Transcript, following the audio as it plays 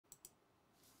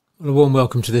Well, a warm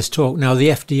welcome to this talk. Now, the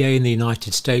FDA in the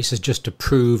United States has just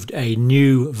approved a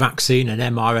new vaccine, an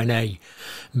mRNA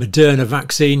Moderna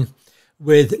vaccine,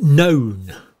 with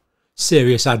known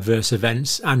serious adverse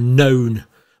events and known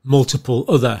multiple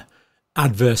other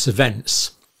adverse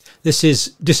events. This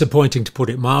is disappointing, to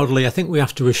put it mildly. I think we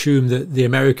have to assume that the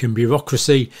American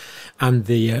bureaucracy and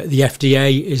the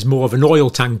FDA is more of an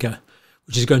oil tanker,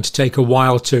 which is going to take a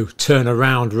while to turn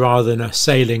around rather than a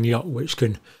sailing yacht which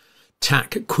can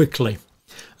tack quickly.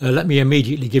 Let me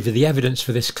immediately give you the evidence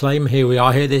for this claim. Here we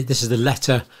are. Here, this is the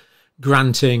letter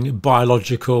granting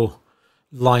biological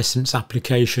license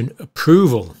application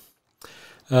approval,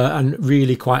 and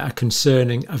really quite a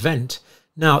concerning event.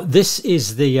 Now, this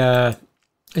is the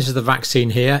vaccine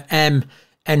here,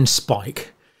 MNEXSPIKE.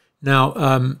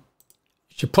 Now, you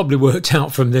should probably worked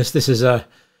out from this. This is an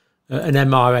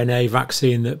mRNA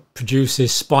vaccine that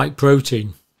produces spike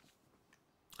protein.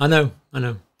 I know.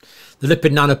 The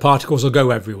lipid nanoparticles will go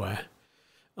everywhere.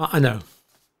 I know.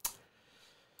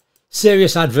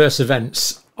 Serious adverse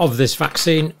events of this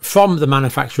vaccine from the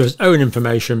manufacturer's own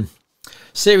information.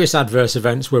 Serious adverse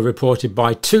events were reported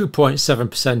by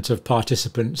 2.7% of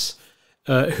participants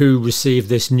who received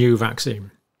this new vaccine.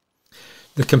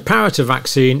 The comparator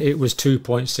vaccine, it was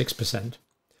 2.6%.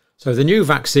 So the new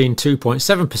vaccine,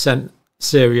 2.7%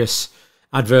 serious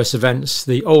adverse events.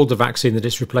 The older vaccine that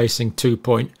it's replacing,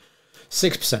 2.6%.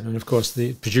 And of course,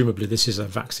 presumably this is a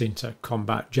vaccine to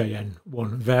combat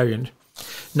JN1 variant.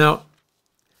 Now,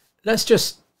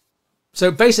 so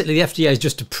basically the FDA has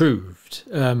just approved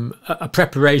a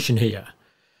preparation here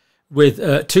with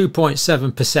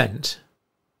 2.7%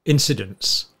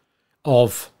 incidence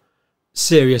of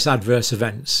serious adverse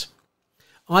events.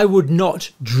 I would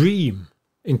not dream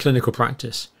in clinical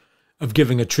practice of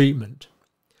giving a treatment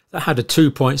that had a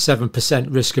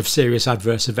 2.7% risk of serious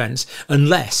adverse events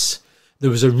unless there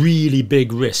was a really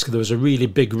big risk. There was a really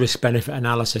big risk-benefit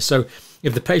analysis. So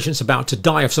if the patient's about to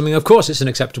die of something, of course it's an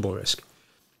acceptable risk.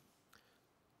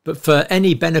 But for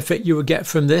any benefit you would get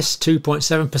from this,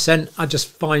 2.7%, I just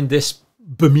find this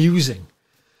bemusing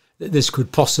that this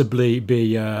could possibly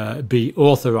be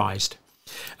authorised.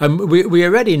 We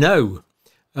already know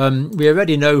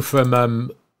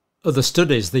from other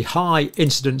studies the high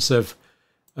incidence of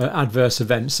adverse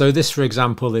events. So this, for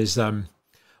example, is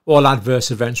all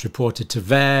adverse events reported to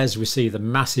VAERS. We see the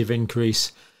massive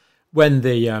increase when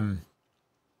the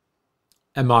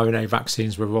mRNA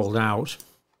vaccines were rolled out.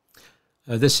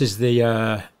 This is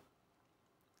the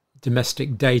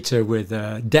domestic data with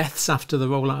deaths after the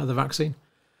rollout of the vaccine.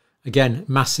 Again,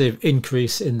 massive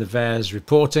increase in the VAERS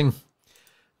reporting.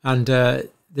 And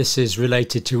this is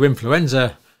related to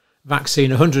influenza vaccine.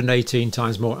 118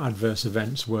 times more adverse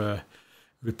events were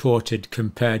reported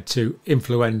compared to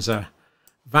influenza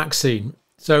vaccine.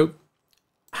 So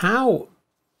how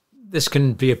this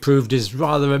can be approved is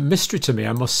rather a mystery to me,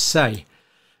 I must say.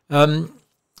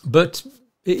 But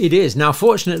it is. Now,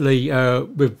 fortunately,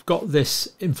 we've got this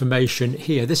information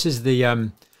here. This is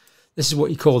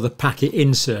what you call the packet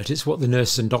insert. It's what the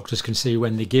nurses and doctors can see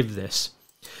when they give this.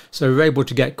 So we're able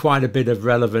to get quite a bit of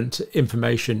relevant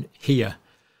information here.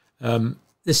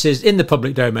 This is in the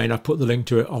public domain. I've put the link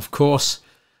to it, of course,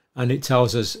 and it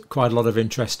tells us quite a lot of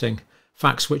interesting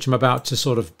facts, which I'm about to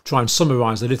sort of try and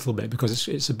summarise a little bit because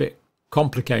it's a bit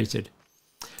complicated.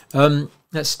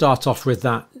 Let's start off with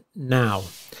that now.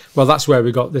 Well, that's where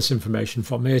we got this information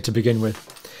from here to begin with.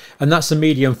 And that's a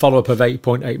median follow-up of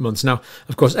 8.8 months. Now,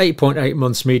 of course, 8.8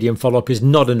 months median follow-up is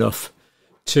not enough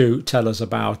to tell us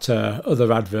about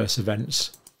other adverse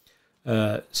events,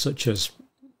 such as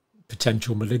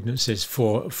potential malignancies,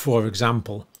 for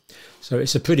example. So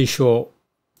it's a pretty short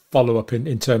follow-up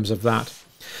in terms of that.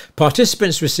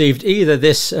 Participants received either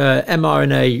this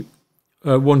mRNA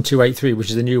 1283, which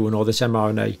is the new one, or this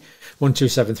mRNA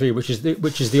 1273, which is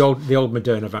the old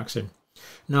Moderna vaccine.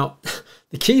 Now,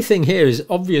 the key thing here is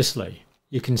obviously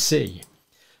you can see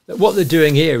that what they're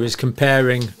doing here is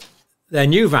comparing their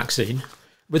new vaccine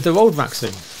with their old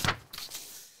vaccine,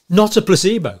 not a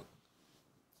placebo,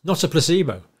 not a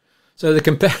placebo. So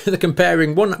they're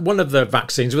comparing one of their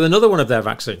vaccines with another one of their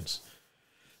vaccines,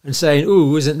 and saying,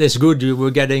 "Ooh, isn't this good? We're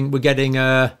getting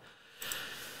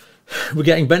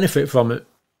benefit from it."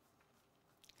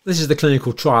 This is the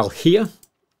clinical trial here.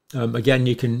 Again,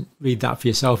 you can read that for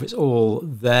yourself. It's all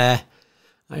there.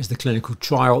 That is the clinical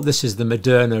trial. This is the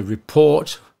Moderna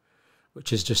report,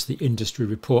 which is just the industry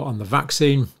report on the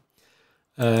vaccine.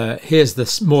 Here's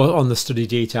this more on the study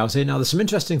details here. Now, there's some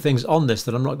interesting things on this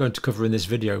that I'm not going to cover in this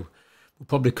video. We'll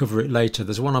probably cover it later.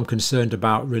 There's one I'm concerned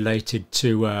about related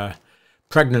to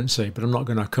pregnancy, but I'm not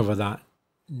going to cover that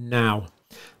now.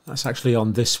 That's actually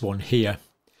on this one here.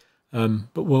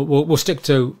 But we'll stick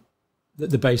to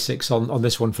the basics on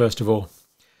this one first of all.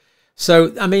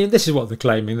 So, I mean, this is what they're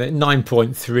claiming, that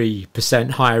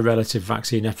 9.3% higher relative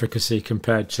vaccine efficacy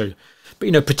compared to, but,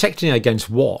 you know, protecting against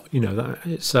what? You know, that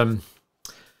it's,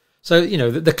 so, you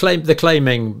know, they're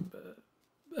claiming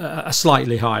a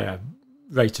slightly higher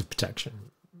rate of protection.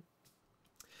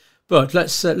 But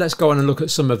let's go on and look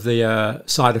at some of the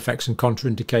side effects and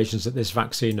contraindications that this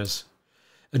vaccine has,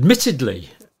 admittedly,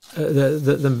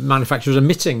 the manufacturers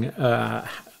admitting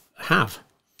have.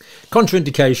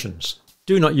 Contraindications.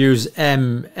 Do not use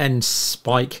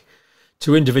MNEXSPIKE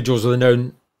to individuals with a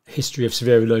known history of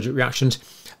severe allergic reactions.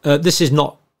 This is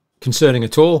not concerning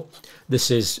at all.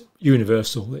 This is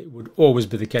universal. It would always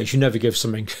be the case. You never give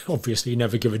something, obviously, you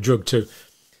never give a drug to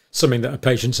something that a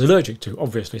patient's allergic to,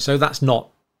 obviously. So that's not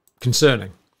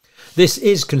concerning. This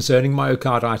is concerning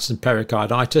myocarditis and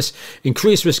pericarditis.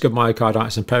 Increased risk of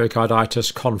myocarditis and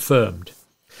pericarditis confirmed.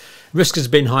 Risk has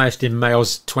been highest in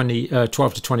males 12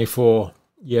 to 24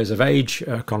 years of age,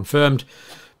 confirmed,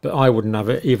 but I wouldn't have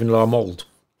it, even though I'm old.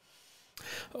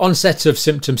 Onset of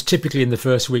symptoms typically in the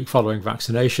first week following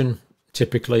vaccination.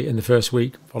 Typically in the first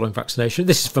week following vaccination.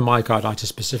 This is for myocarditis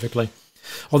specifically.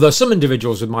 Although some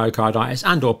individuals with myocarditis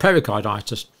and or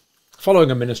pericarditis following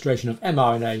administration of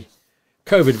mRNA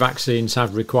COVID vaccines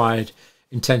have required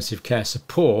intensive care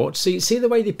support. See the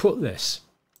way they put this?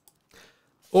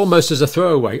 Almost as a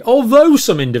throwaway. Although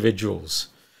some individuals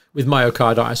with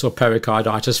myocarditis or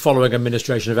pericarditis following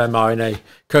administration of mRNA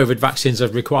COVID vaccines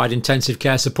have required intensive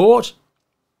care support.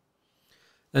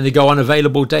 Then they go on,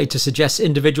 available data suggests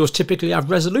individuals typically have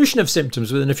resolution of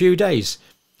symptoms within a few days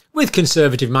with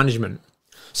conservative management.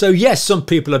 So yes, some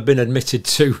people have been admitted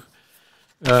to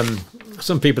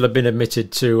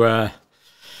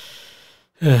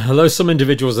although some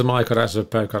individuals with myocarditis or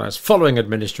pericarditis following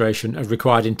administration have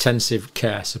required intensive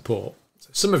care support.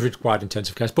 Some have required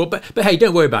intensive care support, but hey,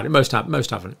 don't worry about it. Most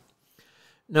haven't.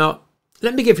 Now,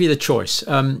 let me give you the choice.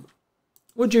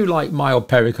 Would you like mild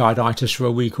pericarditis for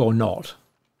a week or not?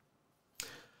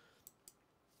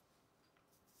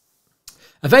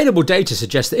 Available data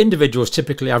suggests that individuals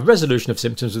typically have resolution of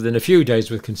symptoms within a few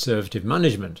days with conservative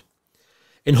management.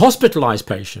 In hospitalised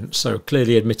patients, so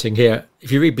clearly admitting here,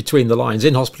 if you read between the lines,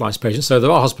 in hospitalised patients, so there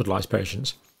are hospitalised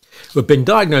patients who have been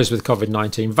diagnosed with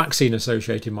COVID-19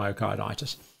 vaccine-associated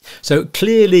myocarditis. So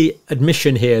clearly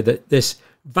admission here that this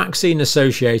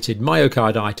vaccine-associated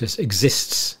myocarditis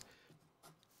exists.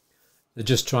 It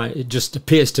just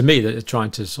appears to me that they're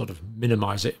trying to sort of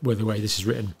minimise it with the way this is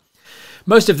written.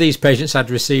 Most of these patients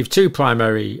had received 2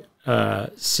 primary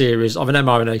series of an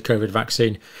mRNA COVID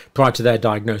vaccine prior to their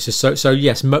diagnosis. So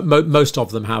yes, most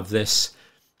of them have this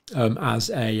as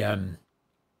an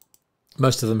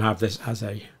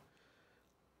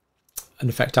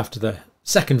effect after the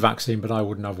second vaccine, but I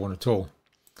wouldn't have one at all.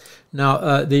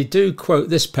 Now, they do quote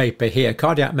this paper here,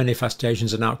 Cardiac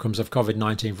Manifestations and Outcomes of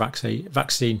COVID-19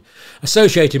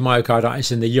 Vaccine-Associated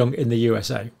Myocarditis in the Young in the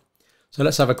USA. So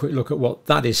let's have a quick look at what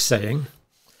that is saying.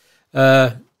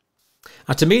 At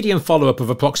a median follow-up of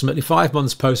approximately 5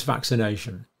 months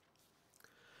post-vaccination,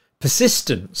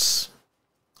 persistence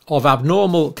of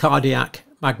abnormal cardiac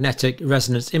magnetic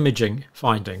resonance imaging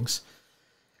findings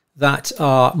that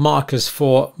are markers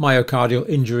for myocardial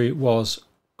injury was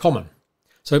common.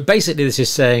 So basically this is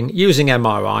saying using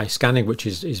MRI scanning, which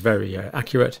is very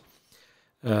accurate,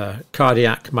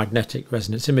 cardiac magnetic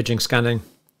resonance imaging scanning,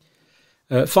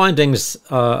 findings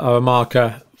are a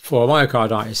marker for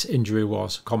myocarditis injury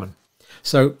was common.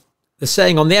 So they're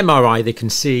saying on the MRI they can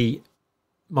see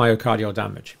myocardial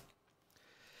damage.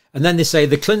 And then they say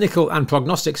the clinical and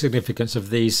prognostic significance of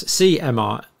these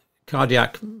CMR,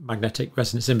 cardiac magnetic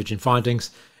resonance imaging findings,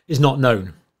 is not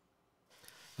known.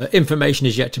 Information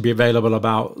is yet to be available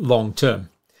about long term.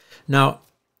 Now,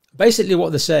 basically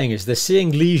what they're saying is they're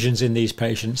seeing lesions in these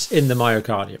patients in the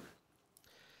myocardium.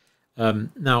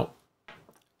 Now,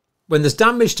 when there's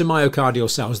damage to myocardial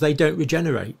cells, they don't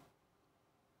regenerate.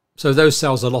 So those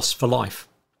cells are lost for life.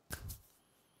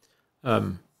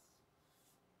 They're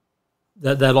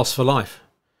lost for life.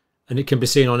 And it can be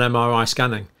seen on MRI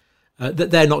scanning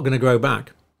that they're not going to grow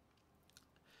back.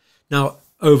 Now,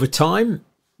 over time,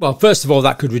 well, first of all,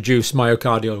 that could reduce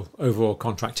myocardial overall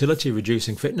contractility,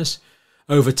 reducing fitness.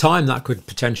 Over time, that could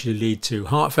potentially lead to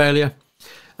heart failure.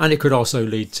 And it could also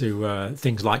lead to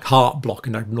things like heart block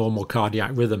and abnormal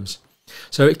cardiac rhythms.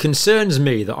 So it concerns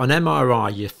me that on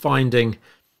MRI, you're finding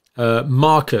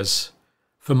markers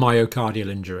for myocardial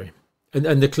injury.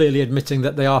 And they're clearly admitting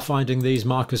that they are finding these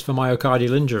markers for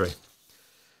myocardial injury.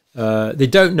 They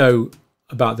don't know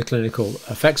about the clinical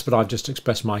effects, but I've just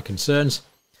expressed my concerns.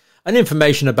 And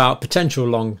information about potential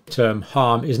long-term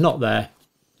harm is not there.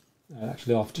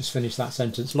 Actually, I've just finished that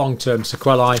sentence. Long-term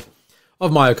sequelae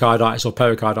of myocarditis or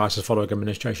pericarditis following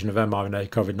administration of mRNA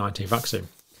COVID-19 vaccine.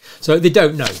 So they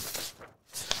don't know.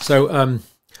 So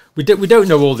we don't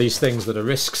know all these things that are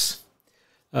risks.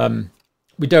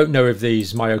 We don't know if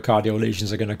these myocardial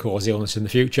lesions are going to cause illness in the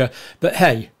future. But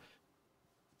hey,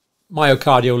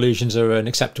 myocardial lesions are an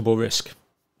acceptable risk,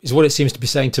 is what it seems to be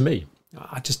saying to me.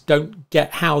 I just don't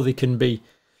get how they can be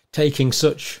taking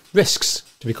such risks,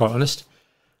 to be quite honest.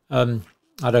 I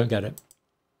don't get it.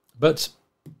 But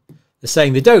they're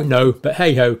saying they don't know, but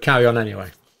hey-ho, carry on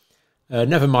anyway.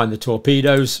 Never mind the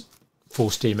torpedoes,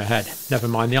 full steam ahead. Never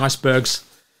mind the icebergs,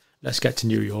 let's get to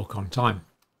New York on time.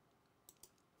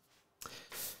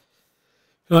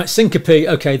 Right, syncope,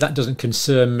 okay, that doesn't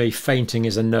concern me. Fainting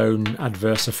is a known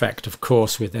adverse effect, of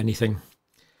course, with anything.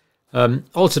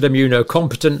 Altered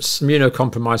immunocompetence.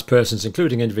 Immunocompromised persons,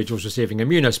 including individuals receiving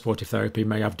immunosupportive therapy,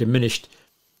 may have diminished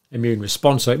immune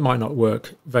response, so it might not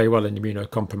work very well in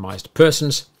immunocompromised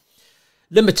persons.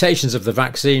 Limitations of the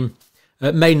vaccine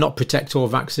may not protect all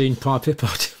vaccine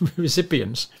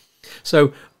recipients.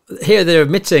 So here they're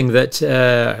admitting that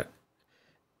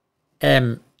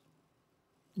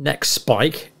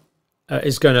MNEXSPIKE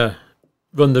is going to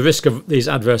run the risk of these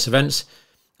adverse events,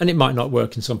 and it might not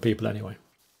work in some people anyway.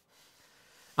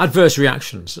 Adverse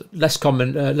reactions, less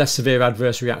common, less severe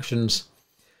adverse reactions.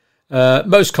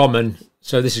 Most common,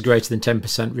 so this is greater than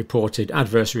 10% reported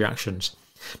adverse reactions.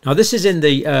 Now this is in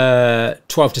the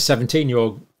 12 to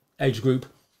 17-year-old age group,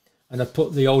 and I've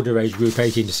put the older age group,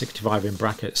 18 to 65, in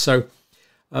brackets. So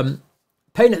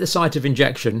pain at the site of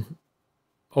injection,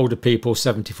 older people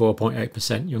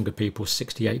 74.8%, younger people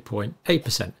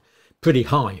 68.8%, pretty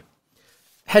high.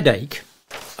 Headache,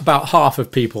 about half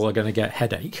of people are going to get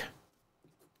headache.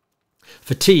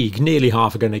 Fatigue, nearly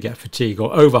half are going to get fatigue,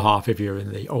 or over half if you're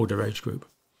in the older age group.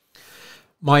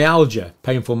 Myalgia,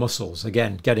 painful muscles,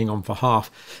 again, getting on for half.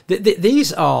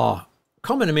 These are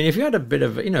common. I mean, if you had a bit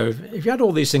of, if you had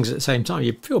all these things at the same time,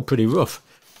 you'd feel pretty rough.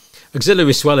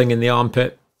 Axillary swelling in the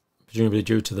armpit, presumably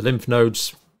due to the lymph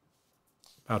nodes,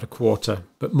 about a quarter,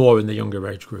 but more in the younger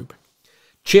age group.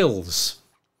 Chills,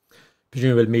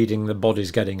 presumably meaning the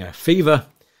body's getting a fever,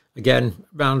 again,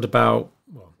 round about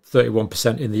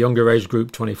 31% in the younger age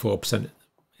group, 24%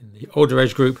 in the older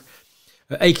age group.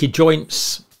 Achy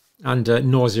joints and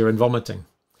nausea and vomiting.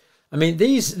 I mean,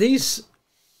 these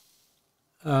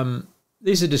are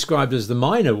described as the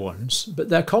minor ones, but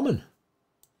they're common.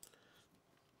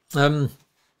 Some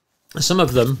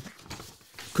of them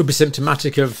could be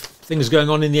symptomatic of things going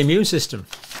on in the immune system.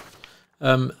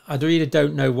 I really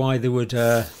don't know why they would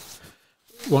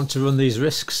want to run these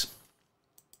risks.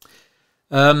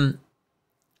 Now,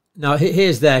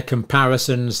 here's their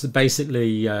comparisons.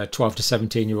 Basically, 12 to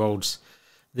 17-year-olds.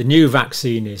 The new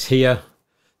vaccine is here.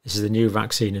 This is the new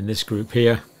vaccine in this group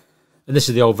here. And this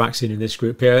is the old vaccine in this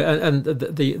group here. And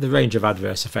the range of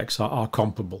adverse effects are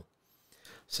comparable.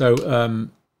 So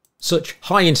such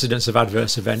high incidence of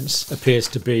adverse events appears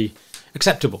to be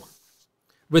acceptable,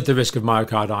 with the risk of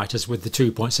myocarditis, with the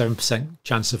 2.7%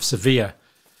 chance of severe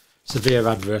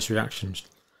adverse reactions.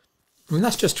 I mean,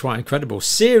 that's just quite incredible.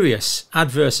 Serious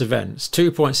adverse events,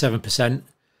 2.7%.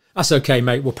 That's okay,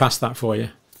 mate. We'll pass that for you.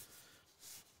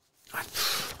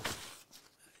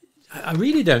 I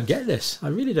really don't get this. I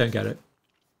really don't get it.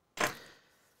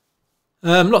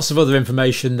 Lots of other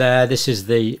information there. This is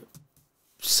the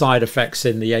side effects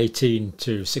in the 18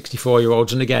 to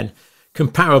 64-year-olds. And again,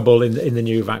 comparable in the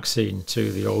new vaccine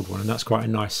to the old one. And that's quite a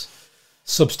nice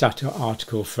Substat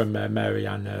article from Mary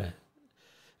Ann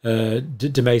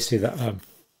DeMacy that I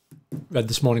read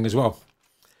this morning as well.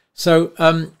 So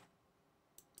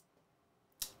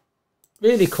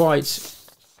really quite,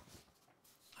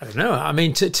 I don't know. I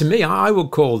mean, to me, I would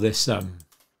call this, I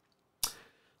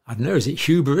don't know, is it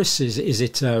hubris? Is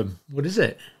it, what is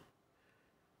it?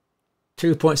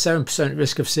 2.7%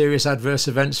 risk of serious adverse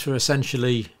events for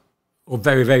essentially, or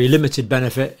very, very limited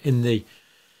benefit in the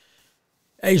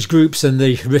age groups and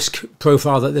the risk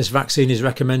profile that this vaccine is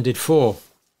recommended for.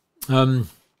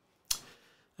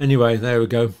 Anyway, there we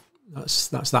go. That's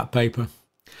that paper.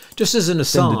 Just as an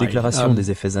aside, de déclaration des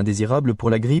effets indésirables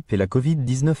pour la grippe et la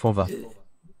Covid-19 en va.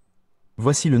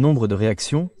 Voici le nombre de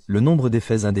réactions, le nombre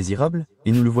d'effets indésirables,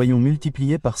 et nous le voyons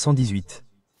multiplié par 118.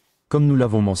 Comme nous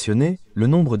l'avons mentionné, le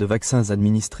nombre de vaccins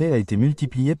administrés a été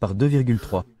multiplié par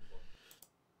 2,3.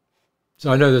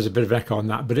 So I know there's a bit of echo on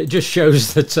that, but it just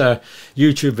shows that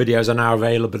YouTube videos are now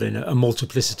available in a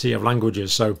multiplicity of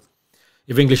languages. So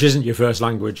if English isn't your first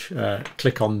language,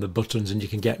 click on the buttons and you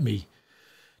can get me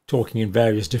talking in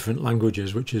various different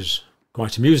languages, which is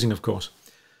quite amusing, of course.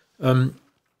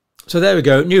 So there we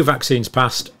go. New vaccines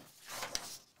passed,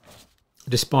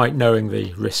 despite knowing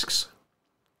the risks.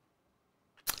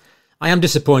 I am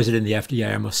disappointed in the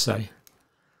FDA, I must say.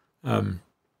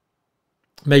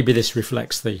 Maybe this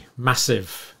reflects the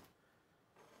massive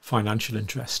financial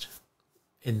interest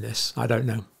in this. I don't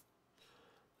know.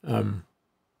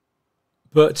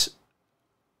 But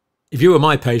if you were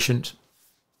my patient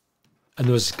and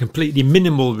there was completely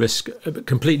minimal risk,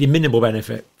 completely minimal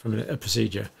benefit from a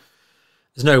procedure,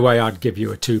 there's no way I'd give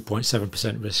you a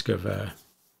 2.7% risk of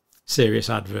serious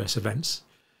adverse events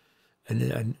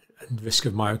and risk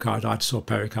of myocarditis or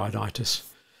pericarditis.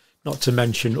 Not to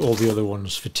mention all the other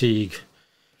ones: fatigue,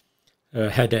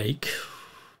 headache,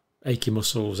 achy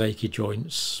muscles, achy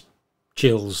joints,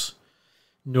 chills,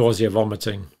 nausea,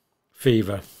 vomiting,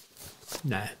 fever.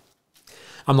 Nah,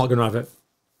 I'm not going to have it.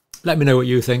 Let me know what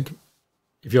you think.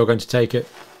 If you're going to take it,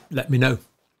 let me know.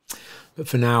 But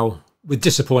for now, with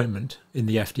disappointment in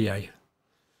the FDA,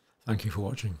 thank you for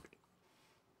watching.